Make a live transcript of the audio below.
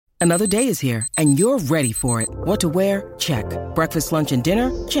Another day is here, and you're ready for it. What to wear? Check. Breakfast, lunch, and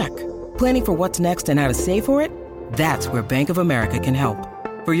dinner? Check. Planning for what's next and how to save for it? That's where Bank of America can help.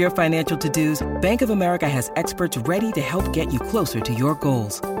 For your financial to-dos, Bank of America has experts ready to help get you closer to your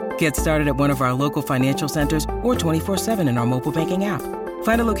goals. Get started at one of our local financial centers or 24/7 in our mobile banking app.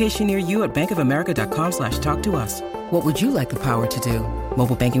 Find a location near you at bankofamerica.com/talktous. What would you like the power to do?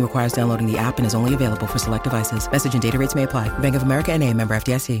 Mobile banking requires downloading the app and is only available for select devices. Message and data rates may apply. Bank of America N.A., member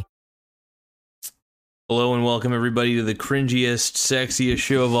FDIC. Hello and welcome everybody to the cringiest, sexiest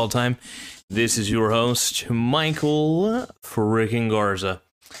show of all time. This is your host, Michael frickin' Garza.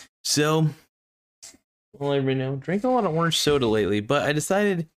 So, well, everybody know, drinking a lot of orange soda lately, but I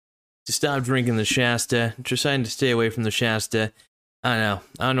decided to stop drinking the Shasta, deciding to stay away from the Shasta. I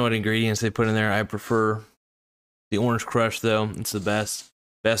don't know what ingredients they put in there. I prefer the Orange Crush, though. It's the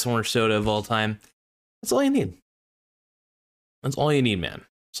best orange soda of all time. That's all you need. That's all you need, man.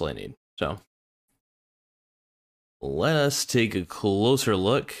 That's all you need. So, let us take a closer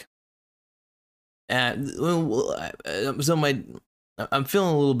look at, I'm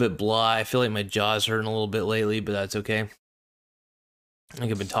feeling a little bit blah. I feel like my jaw's hurting a little bit lately, but that's okay. I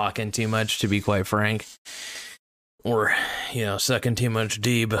think I've been talking too much, to be quite frank. Or, sucking too much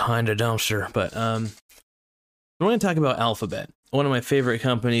D behind a dumpster. But, I'm going to talk about Alphabet, one of my favorite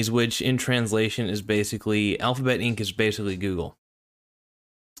companies, which in translation is basically, Alphabet Inc. is basically Google.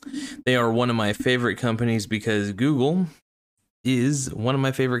 They are one of my favorite companies because Google is one of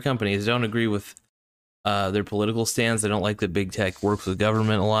my favorite companies. I don't agree with their political stance. I don't like that big tech works with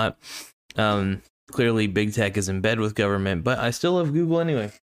government a lot. Clearly, big tech is in bed with government, but I still love Google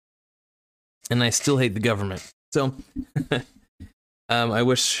anyway. And I still hate the government. So, I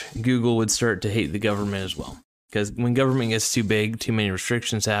wish Google would start to hate the government as well. Because when government gets too big, too many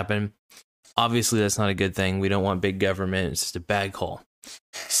restrictions happen. Obviously, that's not a good thing. We don't want big government. It's just a bad call.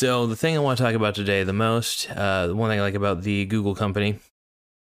 So the thing I want to talk about today the most, the one thing I like about the Google company.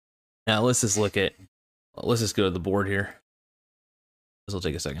 Now let's just go to the board here. This will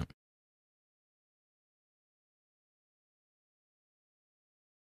take a second.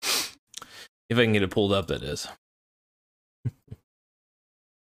 If I can get it pulled up, that is.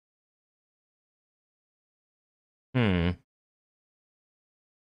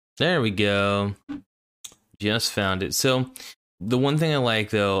 There we go. Just found it. So the one thing I like,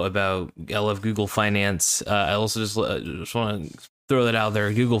 though, I love Google Finance. I also just want to throw that out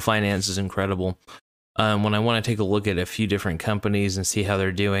there. Google Finance is incredible. When I want to take a look at a few different companies and see how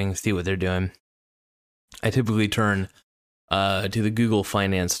they're doing, see what they're doing, I typically turn to the Google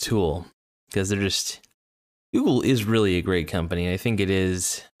Finance tool because Google is really a great company. I think it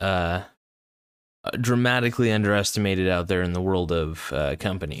is dramatically underestimated out there in the world of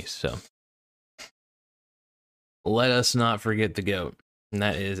companies. So let us not forget the GOAT, and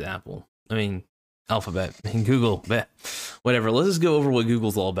that is Alphabet and Google, whatever. Let's just go over what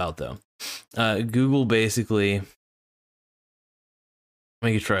Google's all about, though. Google basically,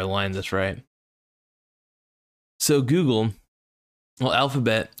 let me try to line this right. So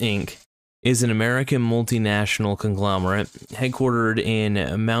Alphabet Inc. is an American multinational conglomerate headquartered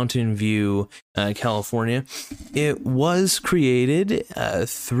in Mountain View, California. It was created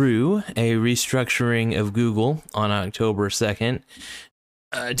through a restructuring of Google on October 2nd,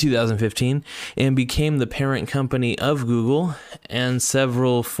 2015, and became the parent company of Google and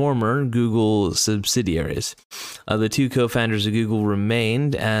several former Google subsidiaries. The two co-founders of Google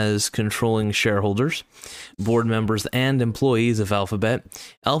remained as controlling shareholders, board members, and employees of Alphabet.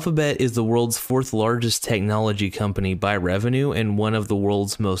 Alphabet is the world's fourth largest technology company by revenue and one of the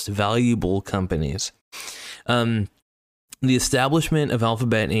world's most valuable companies. The establishment of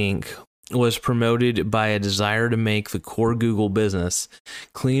Alphabet Inc. was promoted by a desire to make the core Google business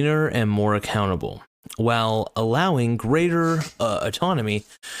cleaner and more accountable, while allowing greater autonomy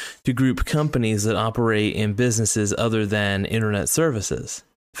to group companies that operate in businesses other than internet services.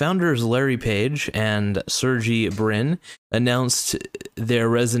 Founders Larry Page and Sergey Brin announced their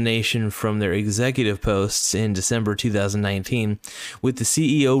resignation from their executive posts in December 2019, with the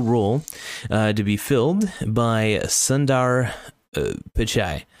CEO role to be filled by Sundar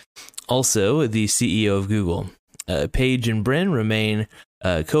Pichai, also the CEO of Google. Page and Brin remain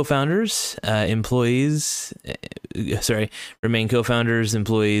co-founders, employees,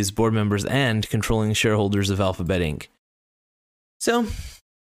 board members, and controlling shareholders of Alphabet Inc. So,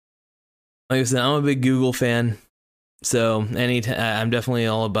 like I said, I'm a big Google fan, so I'm definitely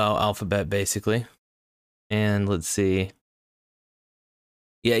all about Alphabet, basically. And let's see.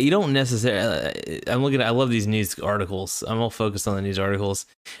 Yeah, you don't necessarily. I love these news articles. I'm all focused on the news articles.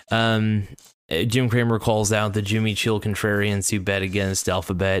 Jim Cramer calls out the Jimmy Chill contrarians who bet against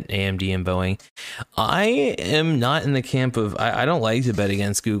Alphabet, AMD, and Boeing. I am not in the camp of I don't like to bet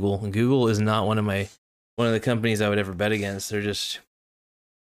against Google. Google is not one of the companies I would ever bet against. They're just,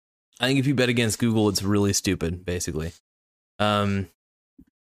 I think if you bet against Google, it's really stupid, basically. Why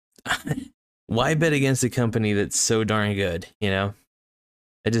bet against a company that's so darn good?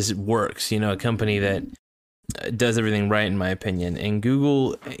 It just works. A company that does everything right, in my opinion. And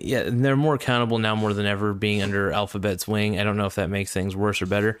Google, yeah, they're more accountable now more than ever, being under Alphabet's wing. I don't know if that makes things worse or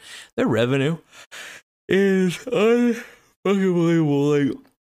better. Their revenue is unbelievable. Like,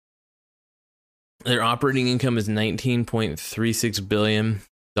 their operating income is $19.36 billion.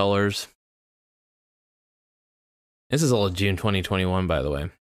 This is all of June 2021, by the way.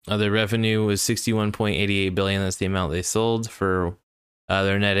 Their revenue was $61.88 billion. That's the amount they sold for.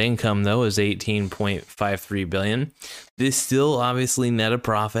 Their net income, though, is $18.53 billion. This still obviously net a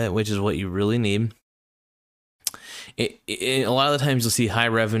profit, which is what you really need. A lot of the times you'll see high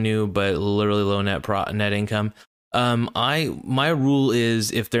revenue, but literally low net income. My rule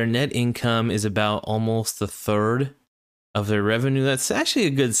is if their net income is about almost a third of their revenue, that's actually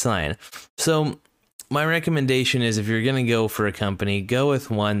a good sign. So my recommendation is, if you're going to go for a company, go with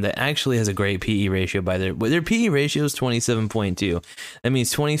one that actually has a great PE ratio. Their PE ratio is 27.2. That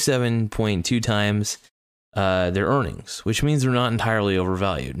means 27.2 times their earnings, which means they're not entirely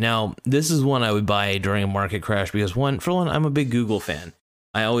overvalued. Now, this is one I would buy during a market crash because, for one, I'm a big Google fan.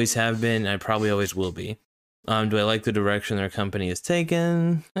 I always have been. I probably always will be. Do I like the direction their company has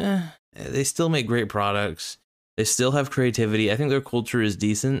taken? They still make great products. They still have creativity. I think their culture is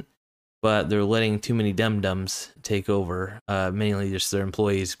decent, but they're letting too many dum-dums take over, mainly just their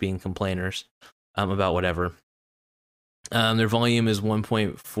employees being complainers about whatever. Their volume is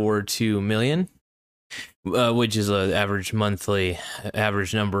 1.42 million, which is an average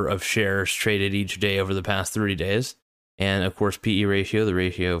number of shares traded each day over the past 30 days. And, of course, PE ratio, the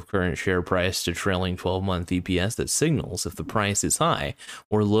ratio of current share price to trailing 12-month EPS, that signals if the price is high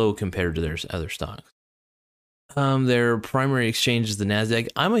or low compared to their other stocks. Their primary exchange is the NASDAQ.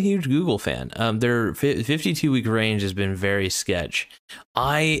 I'm a huge Google fan. Their 52-week range has been very sketch.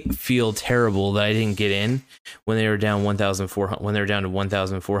 I feel terrible that I didn't get in when they were down to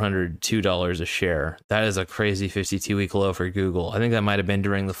 $1,402 a share. That is a crazy 52-week low for Google. I think that might have been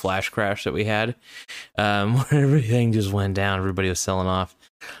during the flash crash that we had, when everything just went down. Everybody was selling off.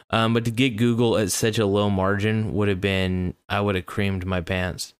 But to get Google at such a low margin I would have creamed my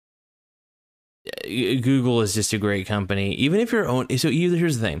pants. Google is just a great company. Even if here's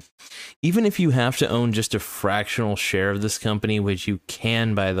the thing. Even if you have to own just a fractional share of this company, which you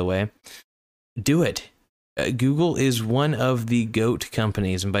can, by the way, do it. Google is one of the GOAT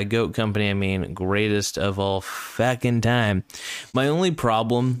companies. And by GOAT company, I mean greatest of all fucking time. My only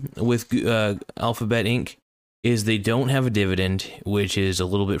problem with Alphabet Inc. is they don't have a dividend, which is a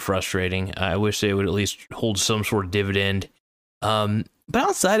little bit frustrating. I wish they would at least hold some sort of dividend. But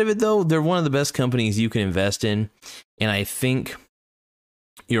outside of it, though, they're one of the best companies you can invest in. And I think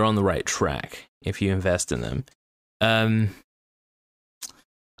you're on the right track if you invest in them. I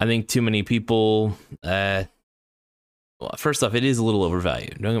think too many people, first off, it is a little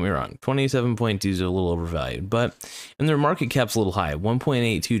overvalued. Don't get me wrong. 27.2 is a little overvalued, and their market cap's a little high.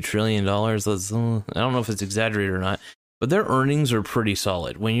 $1.82 trillion. I don't know if it's exaggerated or not, but their earnings are pretty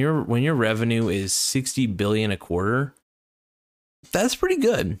solid. When your revenue is $60 billion a quarter, that's pretty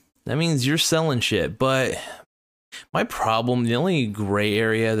good. That means you're selling shit. But my problem, the only gray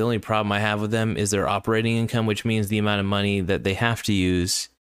area, the only problem I have with them is their operating income, which means the amount of money that they have to use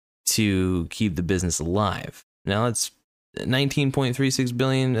to keep the business alive. Now it's $19.36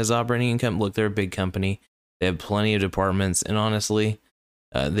 billion as operating income. Look, they're a big company. They have plenty of departments, and honestly,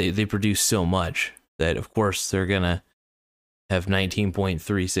 they produce so much that, of course, they're gonna have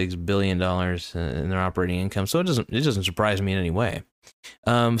 $19.36 billion in their operating income. So it doesn't surprise me in any way.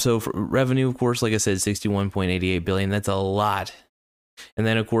 So for revenue, of course, like I said, $61.88 billion. That's a lot. And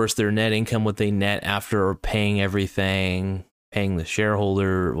then, of course, their net income, what they net after paying everything, paying the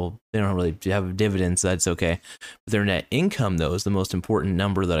shareholder. Well, they don't really have dividends, so that's okay. But their net income, though, is the most important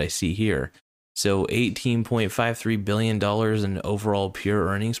number that I see here. So $18.53 billion in overall pure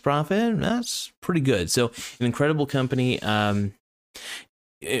earnings profit. That's pretty good. So an incredible company. And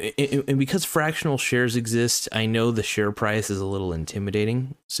because fractional shares exist, I know the share price is a little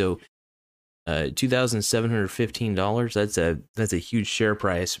intimidating. So $2,715, that's a huge share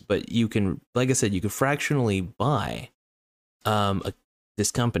price. But you can, like I said, you can fractionally buy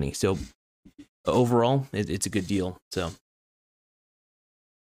this company. So overall, it's a good deal. So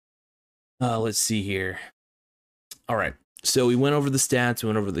let's see here. All right. So we went over the stats, we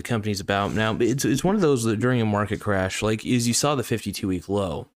went over the companies about. Now it's one of those that during a market crash, like is you saw the 52-week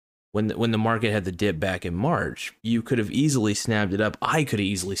low when the market had the dip back in March, you could have easily snapped it up. I could have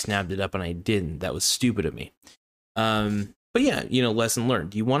easily snapped it up, and I didn't. That was stupid of me. But yeah, lesson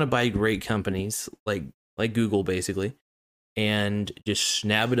learned. You want to buy great companies like Google, basically, and just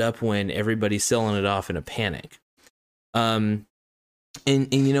snap it up when everybody's selling it off in a panic. And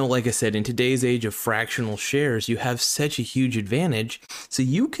like I said, in today's age of fractional shares, you have such a huge advantage. So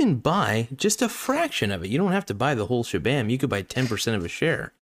you can buy just a fraction of it. You don't have to buy the whole shebang. You could buy 10% of a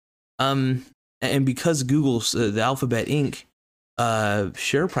share. And because Google's the Alphabet Inc.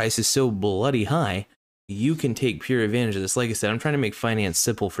 Share price is so bloody high, you can take pure advantage of this. Like I said, I'm trying to make finance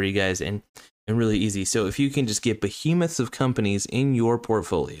simple for you guys and really easy. So if you can just get behemoths of companies in your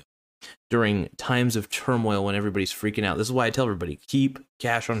portfolio during times of turmoil when everybody's freaking out, this is why I tell everybody, keep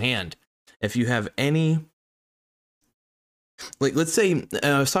cash on hand. If you have any, like, let's say,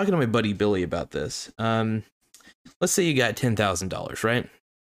 I was talking to my buddy Billy about this. Let's say you got $10,000, right?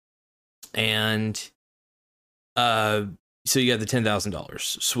 And so you got the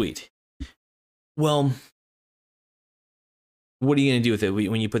 $10,000. Sweet. Well, what are you going to do with it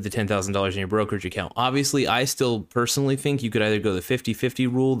when you put the $10,000 in your brokerage account? Obviously, I still personally think you could either go the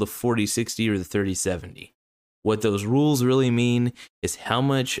 50-50 rule, the 40-60, or the 30-70. What those rules really mean is how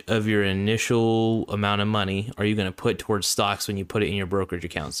much of your initial amount of money are you going to put towards stocks when you put it in your brokerage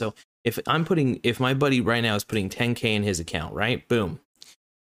account. So if my buddy right now is putting $10K in his account, right? Boom.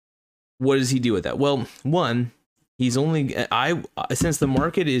 What does he do with that? Well, one, he's only, since the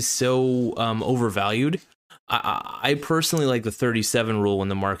market is so overvalued, I personally like the 37 rule when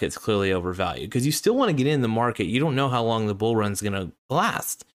the market's clearly overvalued, because you still want to get in the market. You don't know how long the bull run's going to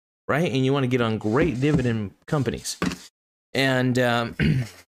last, right? And you want to get on great dividend companies. And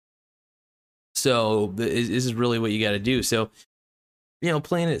so this is really what you got to do. So,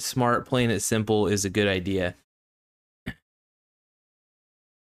 playing it smart, playing it simple is a good idea.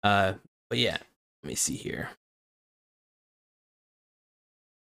 But yeah, let me see here.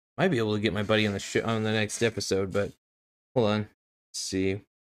 Might be able to get my buddy on the next episode, but hold on. Let's see.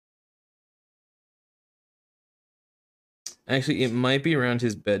 Actually, it might be around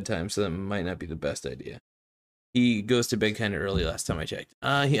his bedtime, so that might not be the best idea. He goes to bed kind of early last time I checked.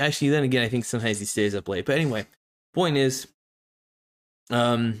 Then again, I think sometimes he stays up late. But anyway, point is,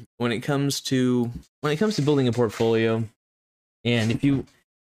 when it comes to building a portfolio, and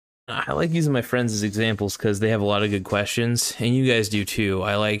I like using my friends as examples because they have a lot of good questions, and you guys do too.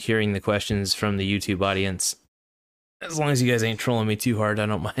 I like hearing the questions from the YouTube audience. As long as you guys ain't trolling me too hard, I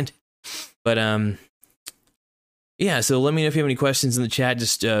don't mind. But yeah, so let me know if you have any questions in the chat.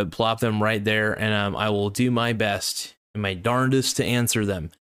 Just plop them right there, and I will do my best and my darndest to answer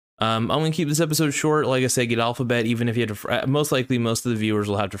them. I'm going to keep this episode short. Like I said, get Alphabet, even if you had to, most likely most of the viewers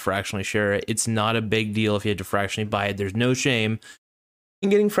will have to fractionally share it. It's not a big deal if you had to fractionally buy it. There's no shame in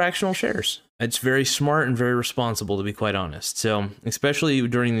getting fractional shares. It's very smart and very responsible, to be quite honest. So, especially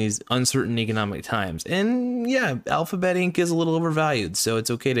during these uncertain economic times. And yeah, Alphabet Inc. is a little overvalued, so it's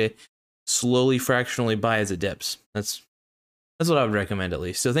okay to slowly fractionally buy as it dips. That's what I would recommend, at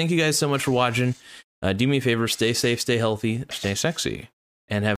least. So thank you guys so much for watching. Do me a favor, stay safe, stay healthy, stay sexy, and have